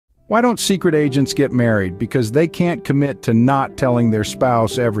Why don't secret agents get married? Because they can't commit to not telling their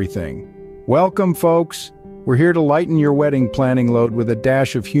spouse everything. Welcome, folks. We're here to lighten your wedding planning load with a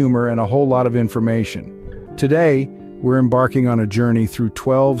dash of humor and a whole lot of information. Today, we're embarking on a journey through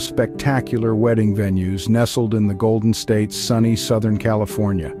 12 spectacular wedding venues nestled in the Golden State's sunny Southern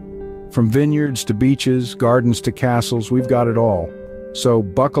California. From vineyards to beaches, gardens to castles, we've got it all. So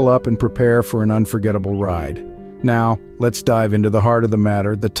buckle up and prepare for an unforgettable ride. Now, let's dive into the heart of the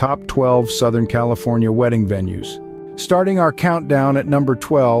matter, the top 12 Southern California wedding venues. Starting our countdown at number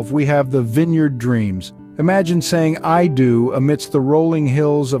 12, we have the Vineyard Dreams. Imagine saying "I do" amidst the rolling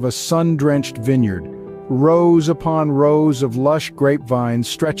hills of a sun-drenched vineyard. Rows upon rows of lush grapevines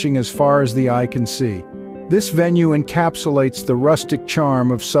stretching as far as the eye can see. This venue encapsulates the rustic charm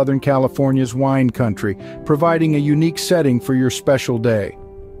of Southern California's wine country, providing a unique setting for your special day.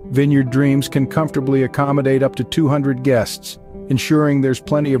 Vineyard Dreams can comfortably accommodate up to 200 guests, ensuring there's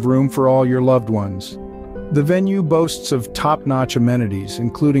plenty of room for all your loved ones. The venue boasts of top-notch amenities,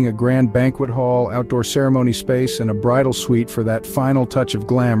 including a grand banquet hall, outdoor ceremony space, and a bridal suite for that final touch of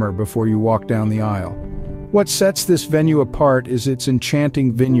glamour before you walk down the aisle. What sets this venue apart is its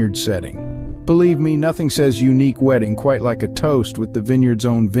enchanting vineyard setting. Believe me, nothing says unique wedding quite like a toast with the vineyard's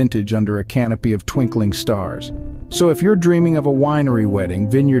own vintage under a canopy of twinkling stars. So if you're dreaming of a winery wedding,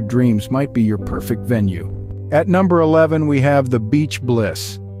 Vineyard Dreams might be your perfect venue. At number 11, we have the Beach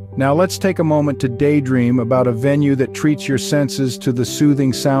Bliss. Now let's take a moment to daydream about a venue that treats your senses to the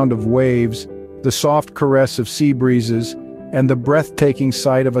soothing sound of waves, the soft caress of sea breezes, and the breathtaking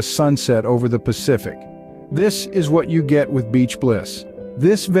sight of a sunset over the Pacific. This is what you get with Beach Bliss.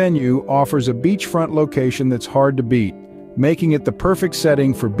 This venue offers a beachfront location that's hard to beat, making it the perfect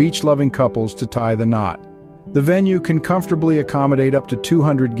setting for beach-loving couples to tie the knot. The venue can comfortably accommodate up to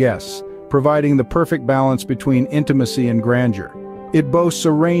 200 guests, providing the perfect balance between intimacy and grandeur. It boasts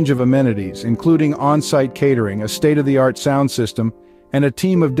a range of amenities, including on-site catering, a state-of-the-art sound system, and a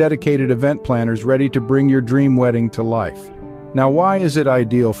team of dedicated event planners ready to bring your dream wedding to life. Now, why is it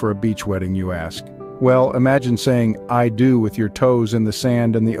ideal for a beach wedding, you ask? Well, imagine saying "I do" with your toes in the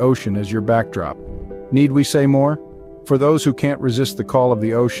sand and the ocean as your backdrop. Need we say more? For those who can't resist the call of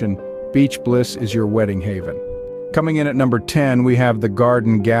the ocean, Beach Bliss is your wedding haven. Coming in at number 10, we have the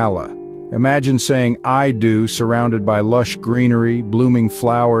Garden Gala. Imagine saying "I do" surrounded by lush greenery, blooming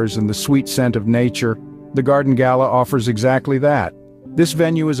flowers, and the sweet scent of nature. The Garden Gala offers exactly that. This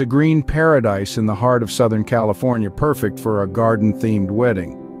venue is a green paradise in the heart of Southern California, perfect for a garden-themed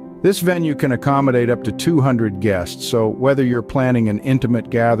wedding. This venue can accommodate up to 200 guests, so whether you're planning an intimate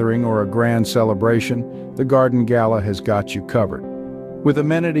gathering or a grand celebration, the Garden Gala has got you covered. With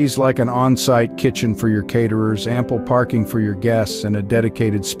amenities like an on-site kitchen for your caterers, ample parking for your guests, and a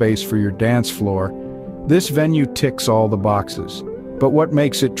dedicated space for your dance floor, this venue ticks all the boxes. But what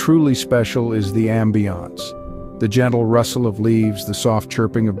makes it truly special is the ambiance. The gentle rustle of leaves, the soft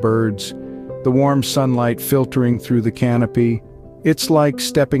chirping of birds, the warm sunlight filtering through the canopy. It's like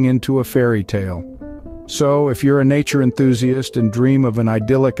stepping into a fairy tale. So, if you're a nature enthusiast and dream of an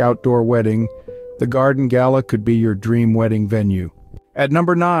idyllic outdoor wedding, the Garden Gala could be your dream wedding venue. At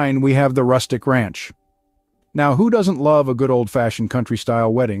number 9, we have the Rustic Ranch. Now, who doesn't love a good old-fashioned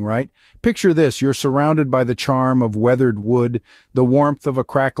country-style wedding, right? Picture this, you're surrounded by the charm of weathered wood, the warmth of a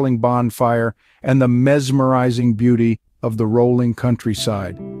crackling bonfire, and the mesmerizing beauty of the rolling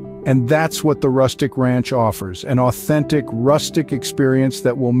countryside. And that's what the Rustic Ranch offers, an authentic, rustic experience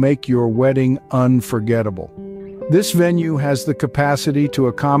that will make your wedding unforgettable. This venue has the capacity to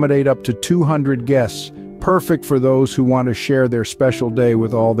accommodate up to 200 guests, perfect for those who want to share their special day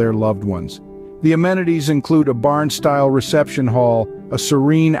with all their loved ones. The amenities include a barn-style reception hall, a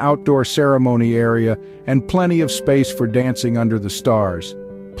serene outdoor ceremony area, and plenty of space for dancing under the stars.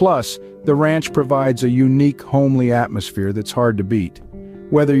 Plus, the ranch provides a unique, homely atmosphere that's hard to beat.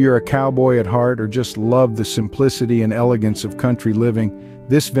 Whether you're a cowboy at heart or just love the simplicity and elegance of country living,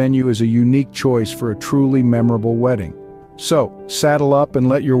 this venue is a unique choice for a truly memorable wedding. So, saddle up and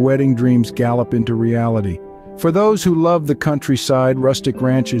let your wedding dreams gallop into reality. For those who love the countryside, Rustic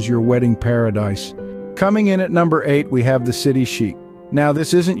Ranch is your wedding paradise. Coming in at number 8, we have the City Chic. Now,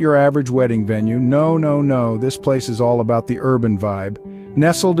 this isn't your average wedding venue. No. This place is all about the urban vibe.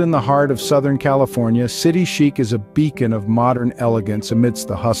 Nestled in the heart of Southern California, City Chic is a beacon of modern elegance amidst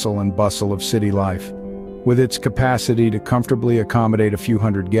the hustle and bustle of city life. With its capacity to comfortably accommodate a few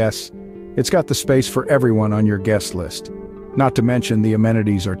hundred guests, it's got the space for everyone on your guest list. Not to mention the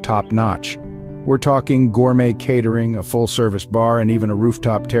amenities are top-notch. We're talking gourmet catering, a full-service bar, and even a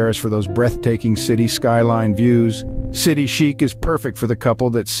rooftop terrace for those breathtaking city skyline views. City Chic is perfect for the couple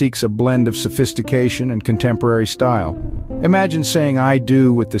that seeks a blend of sophistication and contemporary style. Imagine saying "I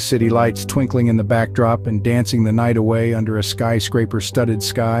do" with the city lights twinkling in the backdrop and dancing the night away under a skyscraper-studded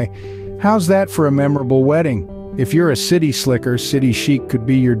sky. How's that for a memorable wedding? If you're a city slicker, City Chic could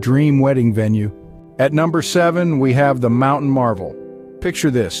be your dream wedding venue. At number 7, we have the Mountain Marvel.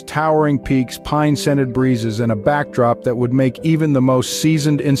 Picture this: towering peaks, pine-scented breezes, and a backdrop that would make even the most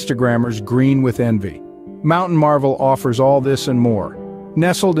seasoned Instagrammers green with envy. Mountain Marvel offers all this and more.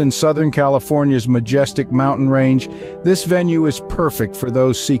 Nestled in Southern California's majestic mountain range, this venue is perfect for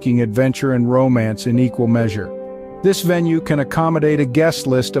those seeking adventure and romance in equal measure. This venue can accommodate a guest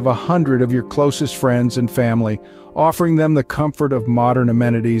list of 100 of your closest friends and family, offering them the comfort of modern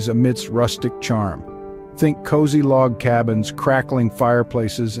amenities amidst rustic charm. Think cozy log cabins, crackling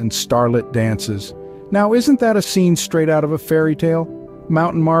fireplaces, and starlit dances. Now, isn't that a scene straight out of a fairy tale?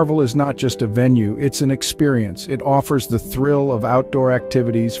 Mountain Marvel is not just a venue, it's an experience. It offers the thrill of outdoor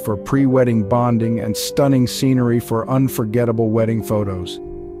activities for pre-wedding bonding and stunning scenery for unforgettable wedding photos.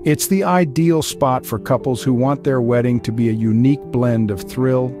 It's the ideal spot for couples who want their wedding to be a unique blend of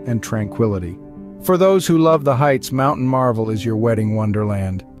thrill and tranquility. For those who love the heights, Mountain Marvel is your wedding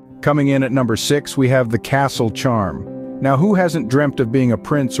wonderland. Coming in at number 6, we have the Castle Charm. Now, who hasn't dreamt of being a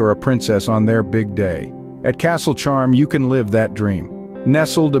prince or a princess on their big day? At Castle Charm, you can live that dream.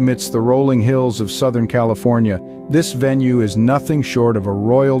 Nestled amidst the rolling hills of Southern California, this venue is nothing short of a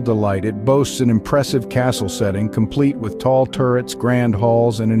royal delight. It boasts an impressive castle setting, complete with tall turrets, grand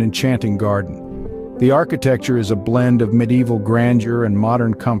halls, and an enchanting garden. The architecture is a blend of medieval grandeur and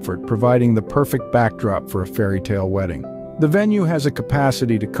modern comfort, providing the perfect backdrop for a fairy tale wedding. The venue has a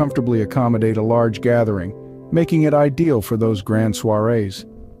capacity to comfortably accommodate a large gathering, making it ideal for those grand soirees.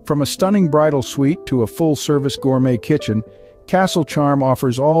 From a stunning bridal suite to a full-service gourmet kitchen, Castle Charm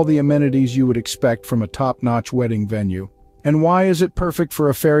offers all the amenities you would expect from a top-notch wedding venue. And why is it perfect for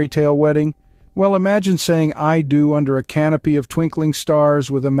a fairy tale wedding? Well, imagine saying "I do" under a canopy of twinkling stars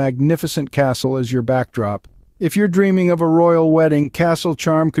with a magnificent castle as your backdrop. If you're dreaming of a royal wedding, Castle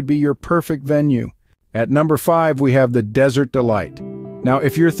Charm could be your perfect venue. At number 5, we have the Desert Delight. Now,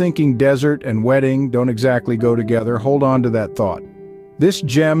 if you're thinking desert and wedding don't exactly go together, hold on to that thought. This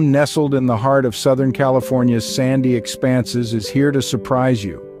gem, nestled in the heart of Southern California's sandy expanses, is here to surprise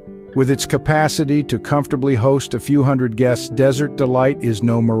you. With its capacity to comfortably host a few hundred guests, Desert Delight is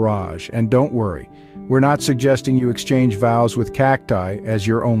no mirage. And don't worry, we're not suggesting you exchange vows with cacti as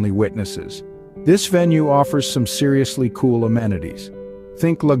your only witnesses. This venue offers some seriously cool amenities.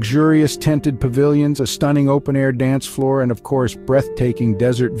 Think luxurious tented pavilions, a stunning open-air dance floor, and of course, breathtaking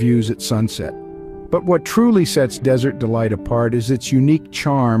desert views at sunset. But what truly sets Desert Delight apart is its unique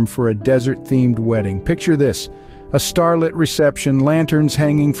charm for a desert-themed wedding. Picture this: a starlit reception, lanterns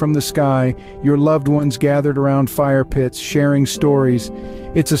hanging from the sky, your loved ones gathered around fire pits, sharing stories.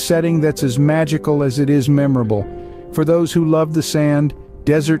 It's a setting that's as magical as it is memorable. For those who love the sand,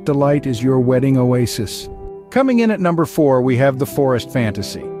 Desert Delight is your wedding oasis. Coming in at number 4, we have the Forest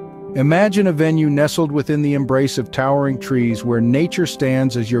Fantasy. Imagine a venue nestled within the embrace of towering trees where nature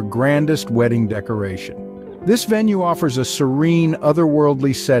stands as your grandest wedding decoration. This venue offers a serene,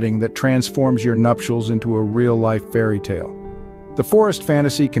 otherworldly setting that transforms your nuptials into a real-life fairy tale. The Forest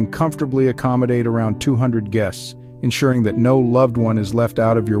Fantasy can comfortably accommodate around 200 guests, ensuring that no loved one is left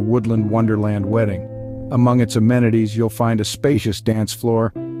out of your woodland wonderland wedding. Among its amenities, you'll find a spacious dance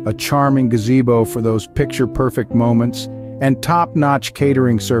floor, a charming gazebo for those picture-perfect moments, and top-notch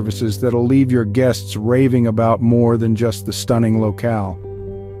catering services that'll leave your guests raving about more than just the stunning locale.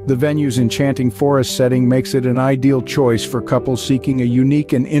 The venue's enchanting forest setting makes it an ideal choice for couples seeking a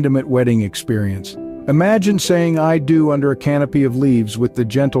unique and intimate wedding experience. Imagine saying "I do" under a canopy of leaves with the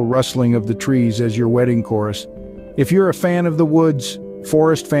gentle rustling of the trees as your wedding chorus. If you're a fan of the woods,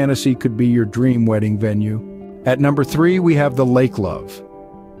 Forest Fantasy could be your dream wedding venue. At number 3, we have the Lake Love.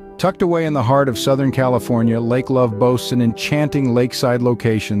 Tucked away in the heart of Southern California, Lake Love boasts an enchanting lakeside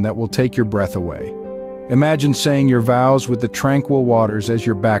location that will take your breath away. Imagine saying your vows with the tranquil waters as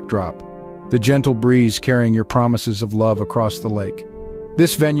your backdrop, the gentle breeze carrying your promises of love across the lake.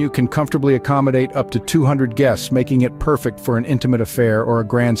 This venue can comfortably accommodate up to 200 guests, making it perfect for an intimate affair or a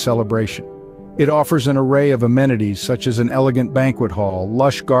grand celebration. It offers an array of amenities such as an elegant banquet hall,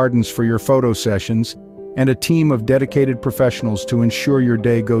 lush gardens for your photo sessions, and a team of dedicated professionals to ensure your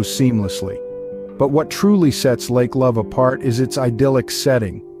day goes seamlessly. But what truly sets Lake Love apart is its idyllic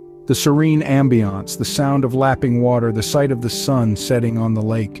setting. The serene ambiance, the sound of lapping water, the sight of the sun setting on the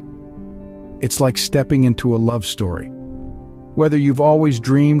lake. It's like stepping into a love story. Whether you've always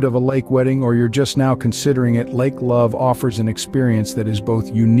dreamed of a lake wedding or you're just now considering it, Lake Love offers an experience that is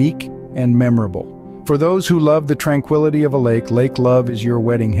both unique and memorable. For those who love the tranquility of a lake, Lake Love is your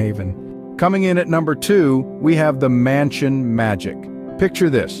wedding haven. Coming in at number 2, we have the Mansion Magic. Picture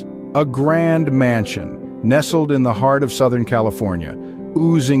this, a grand mansion, nestled in the heart of Southern California,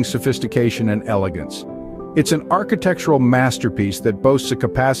 oozing sophistication and elegance. It's an architectural masterpiece that boasts a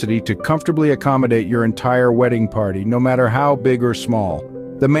capacity to comfortably accommodate your entire wedding party, no matter how big or small.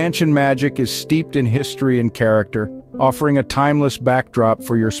 The Mansion Magic is steeped in history and character, offering a timeless backdrop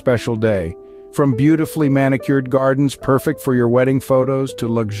for your special day. From beautifully manicured gardens perfect for your wedding photos to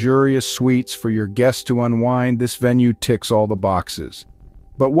luxurious suites for your guests to unwind, this venue ticks all the boxes.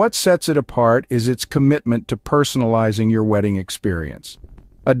 But what sets it apart is its commitment to personalizing your wedding experience.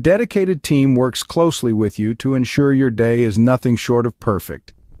 A dedicated team works closely with you to ensure your day is nothing short of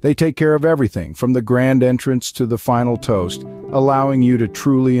perfect. They take care of everything, from the grand entrance to the final toast, allowing you to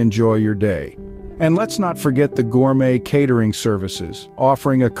truly enjoy your day. And let's not forget the gourmet catering services,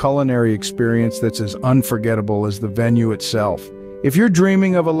 offering a culinary experience that's as unforgettable as the venue itself. If you're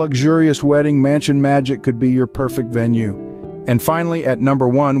dreaming of a luxurious wedding, Mansion Magic could be your perfect venue. And finally, at number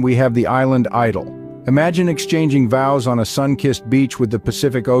 1, we have the Island Idol. Imagine exchanging vows on a sun-kissed beach with the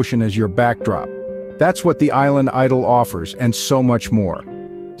Pacific Ocean as your backdrop. That's what the Island Idol offers, and so much more.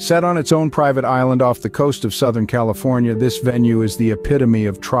 Set on its own private island off the coast of Southern California, this venue is the epitome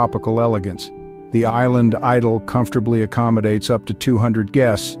of tropical elegance. The Island Idol comfortably accommodates up to 200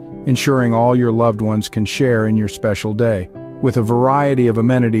 guests, ensuring all your loved ones can share in your special day. With a variety of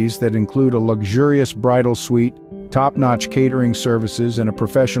amenities that include a luxurious bridal suite, top-notch catering services, and a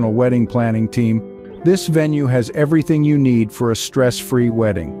professional wedding planning team, this venue has everything you need for a stress-free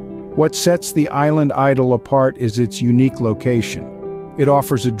wedding. What sets the Island Idol apart is its unique location. It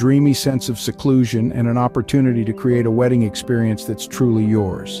offers a dreamy sense of seclusion and an opportunity to create a wedding experience that's truly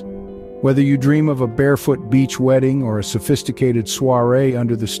yours. Whether you dream of a barefoot beach wedding or a sophisticated soiree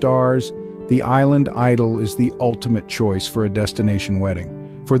under the stars, the Island Idol is the ultimate choice for a destination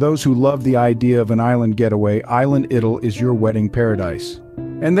wedding. For those who love the idea of an island getaway, Island Idol is your wedding paradise.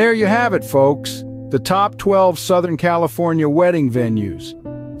 And there you have it, folks. The top 12 Southern California wedding venues.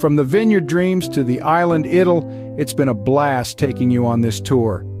 From the Vineyard Dreams to the Island Idol, it's been a blast taking you on this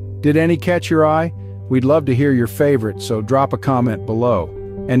tour. Did any catch your eye? We'd love to hear your favorite, so drop a comment below.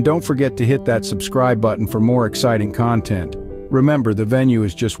 And don't forget to hit that subscribe button for more exciting content. Remember, the venue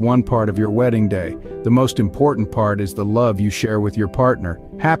is just one part of your wedding day. The most important part is the love you share with your partner.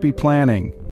 Happy planning!